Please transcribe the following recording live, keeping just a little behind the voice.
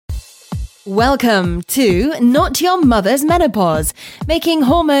Welcome to Not Your Mother's Menopause, Making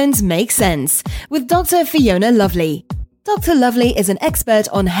Hormones Make Sense, with Dr. Fiona Lovely. Dr. Lovely is an expert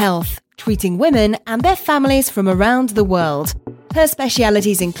on health, treating women and their families from around the world. Her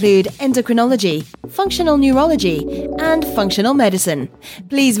specialties include endocrinology, functional neurology, and functional medicine.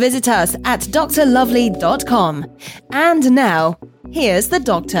 Please visit us at drlovely.com. And now, here's the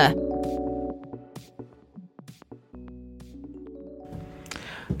doctor.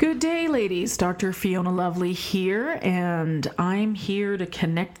 Good day, ladies. Dr. Fiona Lovely here, and I'm here to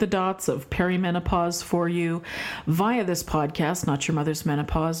connect the dots of perimenopause for you via this podcast, Not Your Mother's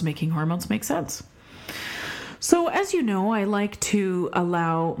Menopause, Making Hormones Make Sense. So, as you know, I like to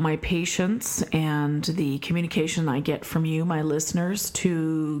allow my patients and the communication I get from you, my listeners,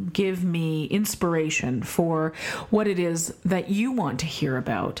 to give me inspiration for what it is that you want to hear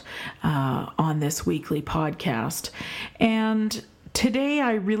about on this weekly podcast. And today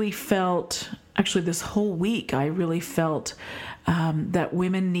I really felt, actually this whole week, I really felt that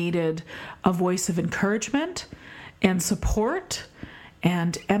women needed a voice of encouragement and support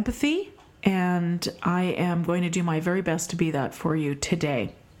and empathy, and I am going to do my very best to be that for you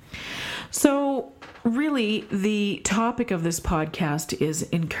today. So really, the topic of this podcast is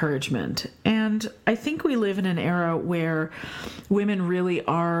encouragement, and I think we live in an era where women really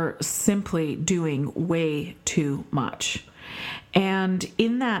are simply doing way too much. And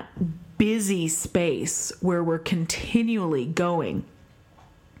in that busy space where we're continually going,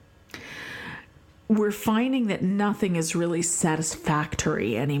 we're finding that nothing is really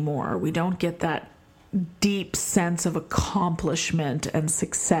satisfactory anymore. We don't get that deep sense of accomplishment and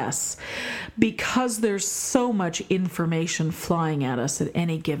success because there's so much information flying at us at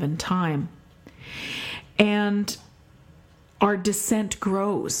any given time. And our dissent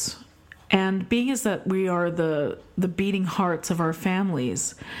grows. And being as that we are the beating hearts of our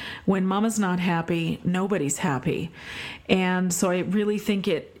families, when mama's not happy, nobody's happy. And so I really think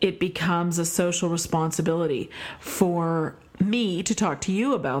it becomes a social responsibility for me to talk to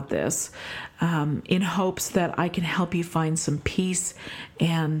you about this in hopes that I can help you find some peace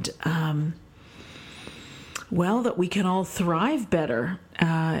and, that we can all thrive better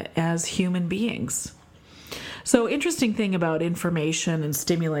as human beings. So interesting thing about information and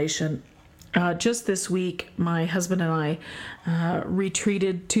stimulation. Just this week, my husband and I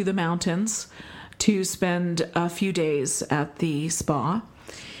retreated to the mountains to spend a few days at the spa,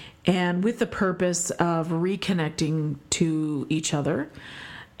 and with the purpose of reconnecting to each other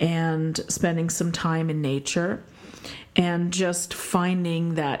and spending some time in nature and just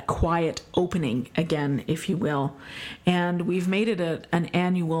finding that quiet opening again, if you will. And we've made it an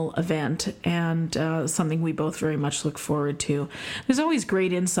annual event and something we both very much look forward to. There's always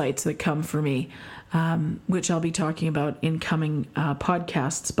great insights that come for me, which I'll be talking about in coming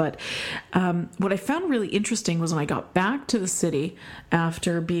podcasts. But what I found really interesting was when I got back to the city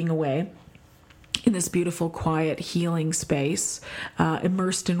after being away, in this beautiful, quiet, healing space,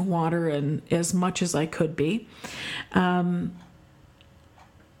 immersed in water and as much as I could be.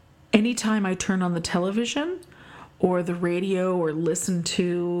 Anytime I turn on the television or the radio or listen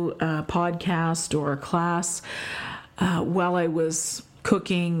to a podcast or a class while I was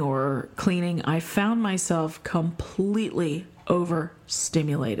cooking or cleaning, I found myself completely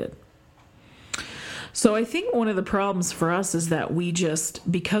overstimulated. So I think one of the problems for us is that we just,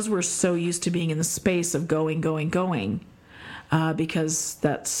 because we're so used to being in the space of going, because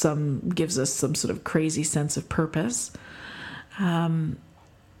that gives us some sort of crazy sense of purpose,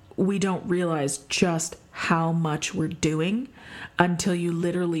 we don't realize just how much we're doing until you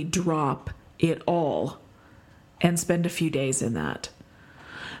literally drop it all and spend a few days in that.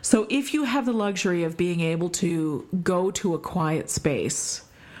 So if you have the luxury of being able to go to a quiet space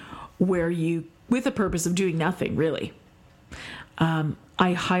where you, with the purpose of doing nothing, really,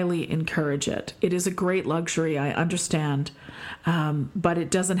 I highly encourage it. It is a great luxury, I understand, but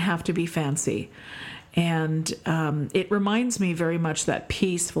it doesn't have to be fancy. And it reminds me very much that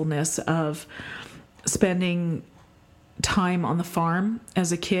peacefulness of spending time on the farm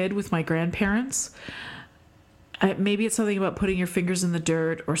as a kid with my grandparents. Maybe it's something about putting your fingers in the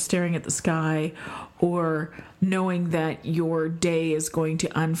dirt or staring at the sky or knowing that your day is going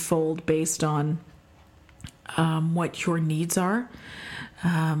to unfold based on what your needs are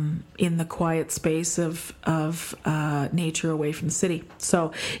in the quiet space of nature away from the city.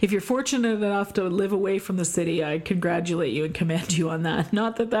 So if you're fortunate enough to live away from the city, I congratulate you and commend you on that.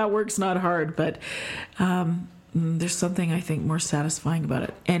 Not that work's not hard, but there's something I think more satisfying about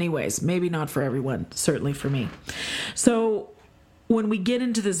it. Anyways, maybe not for everyone, certainly for me. So when we get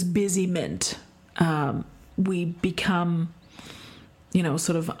into this busy mint, we become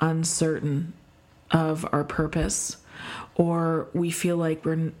sort of uncertain of our purpose, or we feel like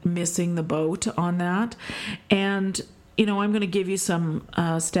we're missing the boat on that. And, I'm going to give you some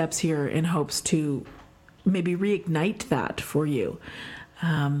steps here in hopes to maybe reignite that for you.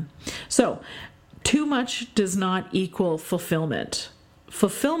 So, too much does not equal fulfillment.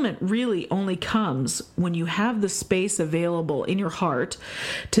 Fulfillment really only comes when you have the space available in your heart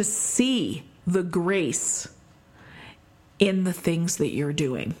to see the grace in the things that you're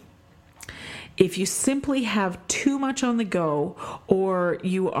doing. If you simply have too much on the go, or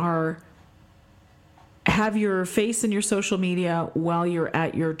you have your face in your social media while you're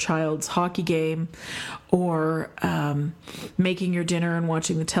at your child's hockey game, or making your dinner and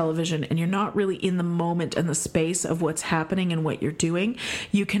watching the television, and you're not really in the moment and the space of what's happening and what you're doing,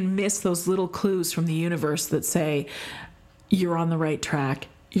 you can miss those little clues from the universe that say, you're on the right track,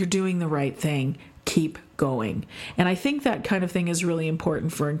 you're doing the right thing, keep going. And I think that kind of thing is really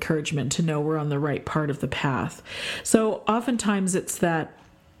important for encouragement, to know we're on the right part of the path. So oftentimes it's that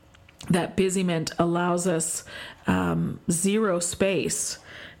busyness allows us zero space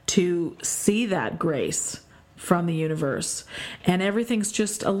to see that grace from the universe, and everything's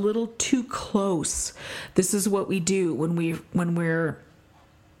just a little too close. This is what we do when we're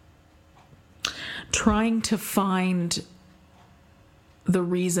trying to find the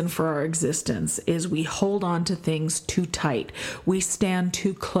reason for our existence, is we hold on to things too tight. We stand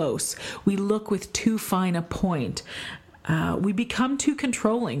too close. We look with too fine a point. We become too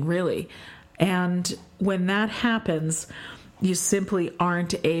controlling, really. And when that happens, you simply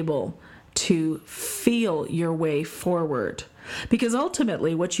aren't able to feel your way forward. Because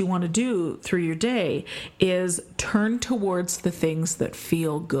ultimately, what you want to do through your day is turn towards the things that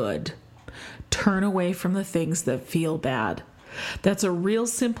feel good. Turn away from the things that feel bad. That's a real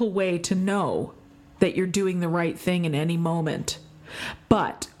simple way to know that you're doing the right thing in any moment.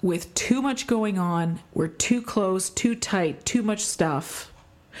 But with too much going on, we're too close, too tight, too much stuff,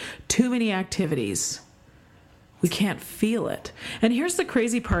 too many activities, we can't feel it. And here's the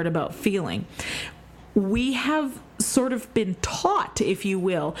crazy part about feeling. We have sort of been taught, if you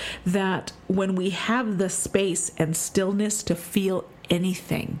will, that when we have the space and stillness to feel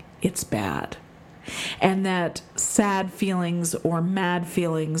anything, it's bad. And that sad feelings or mad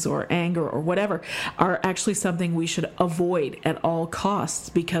feelings or anger or whatever are actually something we should avoid at all costs,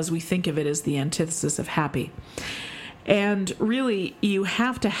 because we think of it as the antithesis of happy. And really, you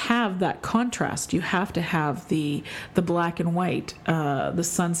have to have that contrast. You have to have the black and white, the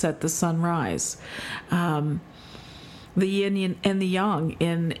sunset, the sunrise, the yin and the yang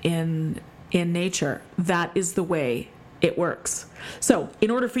in nature. That is the way it works. So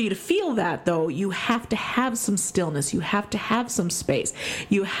in order for you to feel that, though, you have to have some stillness. You have to have some space.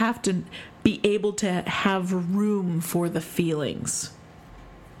 You have to be able to have room for the feelings.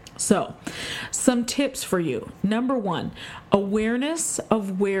 So, some tips for you. Number one, awareness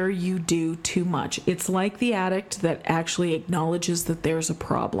of where you do too much. It's like the addict that actually acknowledges that there's a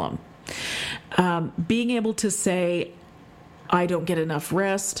problem. Being able to say, I don't get enough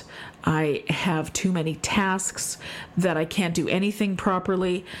rest, I have too many tasks, that I can't do anything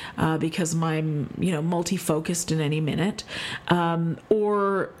properly because I'm, multi-focused in any minute,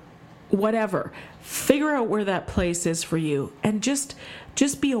 or whatever. Figure out where that place is for you, and just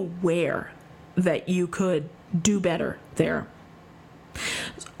be aware that you could do better there.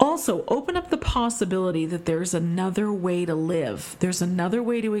 Also, open up the possibility that there's another way to live. There's another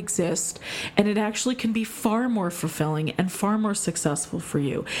way to exist, and it actually can be far more fulfilling and far more successful for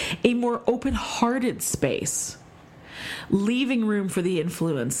you. A more open-hearted space, leaving room for the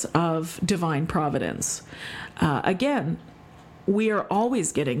influence of divine providence. Again, we are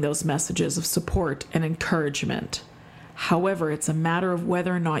always getting those messages of support and encouragement. However, it's a matter of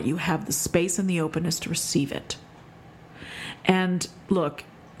whether or not you have the space and the openness to receive it. And look,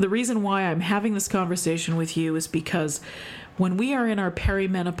 the reason why I'm having this conversation with you is because when we are in our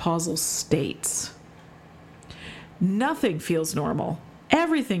perimenopausal states, nothing feels normal.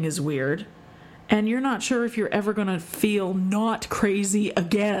 Everything is weird. And you're not sure if you're ever going to feel not crazy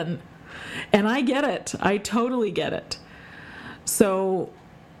again. And I get it. I totally get it. So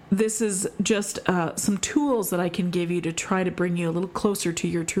this is just some tools that I can give you to try to bring you a little closer to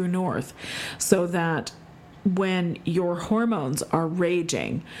your true north, so that when your hormones are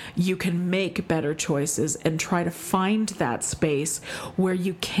raging, you can make better choices and try to find that space where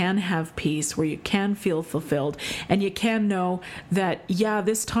you can have peace, where you can feel fulfilled, and you can know that, yeah,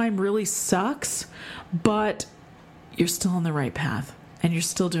 this time really sucks, but you're still on the right path and you're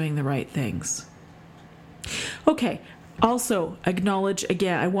still doing the right things. Okay. Also, I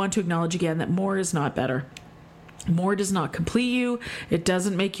want to acknowledge again that more is not better. More does not complete you. It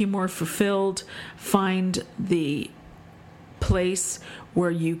doesn't make you more fulfilled. Find the place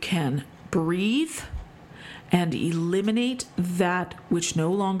where you can breathe and eliminate that which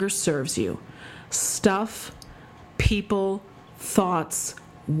no longer serves you. Stuff, people, thoughts,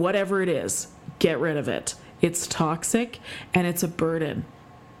 whatever it is, get rid of it. It's toxic and it's a burden.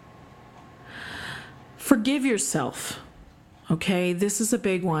 Forgive yourself. Okay, this is a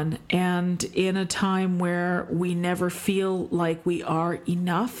big one. And in a time where we never feel like we are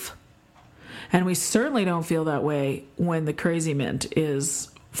enough, and we certainly don't feel that way when the crazy mint is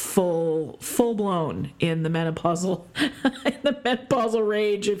full blown in the menopausal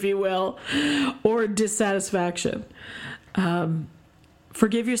rage, if you will, or dissatisfaction.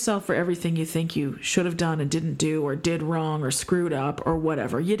 Forgive yourself for everything you think you should have done and didn't do, or did wrong, or screwed up, or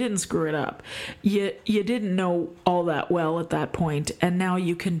whatever. You didn't screw it up. You didn't know all that well at that point, and now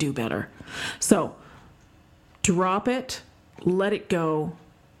you can do better. So drop it, let it go,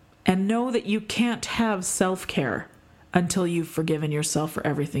 and know that you can't have self-care until you've forgiven yourself for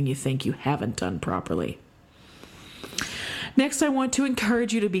everything you think you haven't done properly. Next, I want to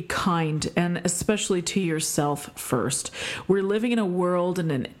encourage you to be kind, and especially to yourself first. We're living in a world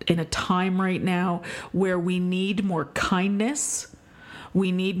and in a time right now where we need more kindness,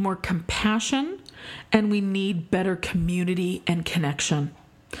 we need more compassion, and we need better community and connection.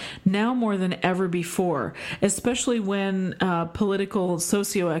 Now more than ever before, especially when political,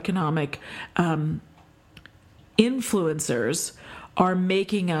 socioeconomic influencers are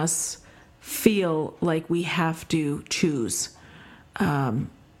making us feel like we have to choose a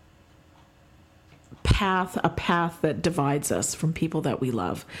path that divides us from people that we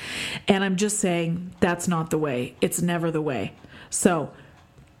love. And I'm just saying that's not the way. It's never the way. So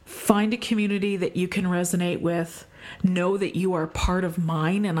find a community that you can resonate with. Know that you are part of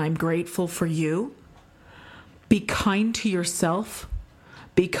mine and I'm grateful for you. Be kind to yourself.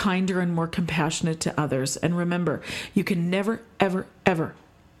 Be kinder and more compassionate to others. And remember, you can never, ever, ever,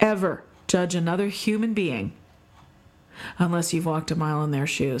 ever judge another human being unless you've walked a mile in their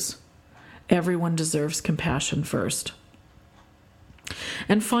shoes. Everyone deserves compassion first.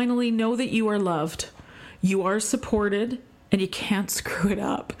 And finally, know that you are loved. You are supported, and you can't screw it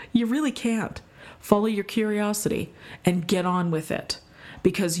up. You really can't. Follow your curiosity and get on with it,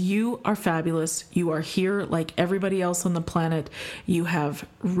 because you are fabulous. You are here like everybody else on the planet. You have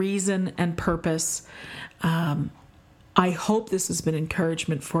reason and purpose. I hope this has been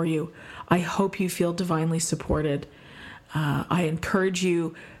encouragement for you. I hope you feel divinely supported. I encourage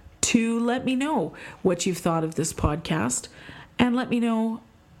you to let me know what you've thought of this podcast, and let me know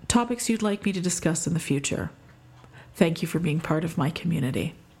topics you'd like me to discuss in the future. Thank you for being part of my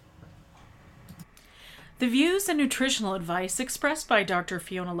community. The views and nutritional advice expressed by Dr.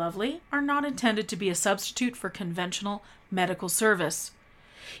 Fiona Lovely are not intended to be a substitute for conventional medical service.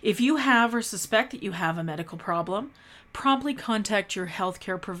 If you have or suspect that you have a medical problem, promptly contact your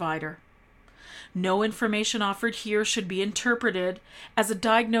healthcare provider. No information offered here should be interpreted as a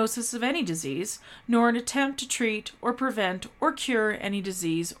diagnosis of any disease, nor an attempt to treat or prevent or cure any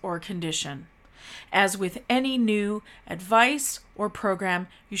disease or condition. As with any new advice or program,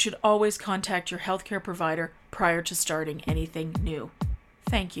 you should always contact your healthcare provider prior to starting anything new.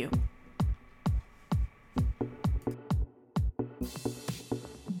 Thank you.